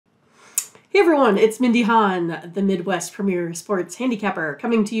Hey everyone, it's Mindy Hahne, the Midwest premier sports handicapper,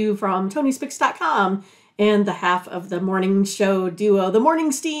 coming to you from TonySpicks.com and the half of the morning show duo, The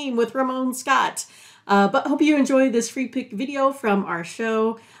Morning Steam with Ramon Scott. But hope you enjoy this free pick video from our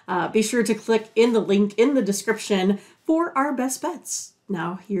show. Be sure to click in the link in the description for our best bets.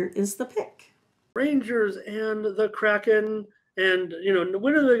 Now here is the pick. Rangers and the Kraken. And,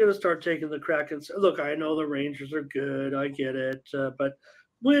 when are they going to start taking the Kraken? Look, I know the Rangers are good. I get it. But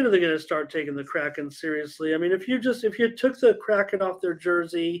when are they going to start taking the Kraken seriously? I mean, if you took the Kraken off their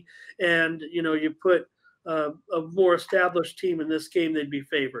jersey and, you put a more established team in this game, they'd be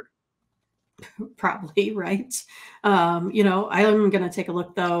favored. Probably, right? I'm going to take a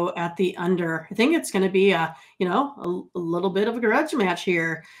look, though, at the under. I think it's going to be a little bit of a grudge match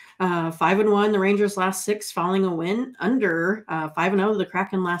here. 5-1, the Rangers last 6 following a win. Under 5-0, the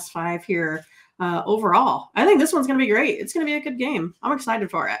Kraken last 5 here overall. I think this one's going to be great. It's going to be a good game. I'm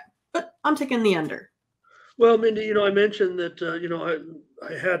excited for it, but I'm taking the under. Well, Mindy, I mentioned that,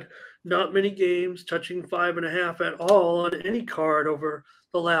 I had not many games touching 5.5 at all on any card over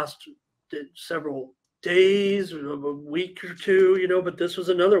the last several days, a week or two, but this was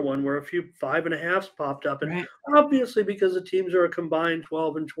another one where a few 5.5s popped up. And obviously, because the teams are a combined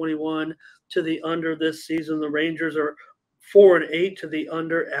 12-21 to the under this season, the Rangers are 4-8 to the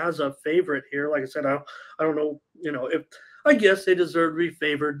under as a favorite here. Like I said, I don't know, if I guess they deserve to be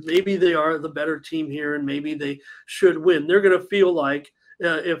favored. Maybe they are the better team here, and maybe they should win. They're going to feel like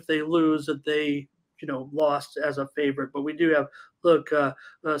if they lose that they lost as a favorite. But we do have, look,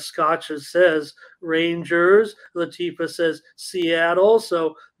 Scotch says Rangers, Latifah says Seattle,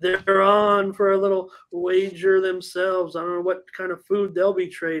 so they're on for a little wager themselves. I don't know what kind of food they'll be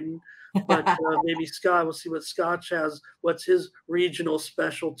trading, but maybe Scott, we'll see what Scotch has, what's his regional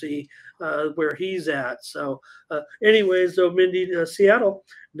specialty, where he's at. So anyways, though, Mindy, Seattle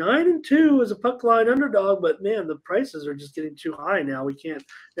 9-2 is a puck line underdog, but man, the prices are just getting too high now. We can't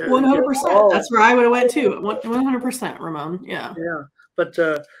 100%. That's where I would have went too. 100%, Ramon. Yeah. But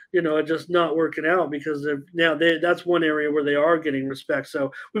it's just not working out because that's one area where they are getting respect.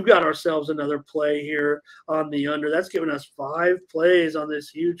 So we've got ourselves another play here on the under. That's given us 5 plays on this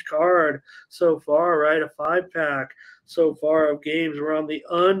huge card so far, right? A 5-pack so far of games. We're on the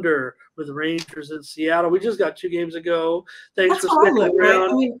under with Rangers in Seattle. We just got 2 games ago. Thanks for sticking around. Right?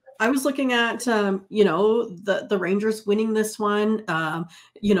 I mean, I was looking at the Rangers winning this one.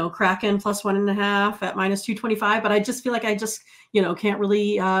 Kraken plus 1.5 at -225, but I just feel like I just can't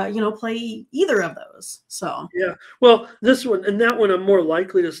really play either of those. So yeah, well, this one and that one I'm more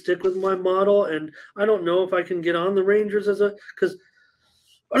likely to stick with my model, and I don't know if I can get on the Rangers because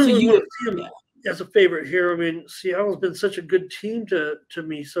I don't really want to see them as a favorite here. I mean, Seattle's been such a good team to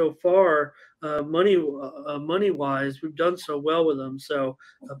me so far, money wise. We've done so well with them. So,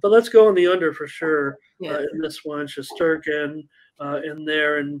 but let's go on the under for sure in this one. Shesterkin in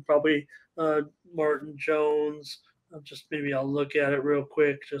there, and probably Martin Jones. I'll look at it real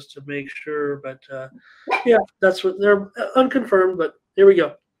quick just to make sure. But that's what they're unconfirmed. But here we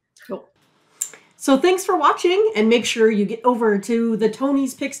go. Cool. So thanks for watching, and make sure you get over to the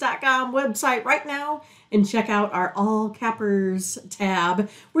Tony'sPicks.com website right now and check out our All Cappers tab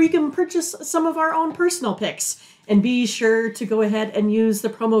where you can purchase some of our own personal picks. And be sure to go ahead and use the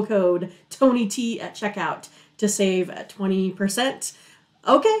promo code TonyT at checkout to save 20%.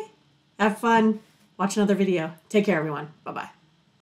 Okay, have fun. Watch another video. Take care, everyone. Bye-bye.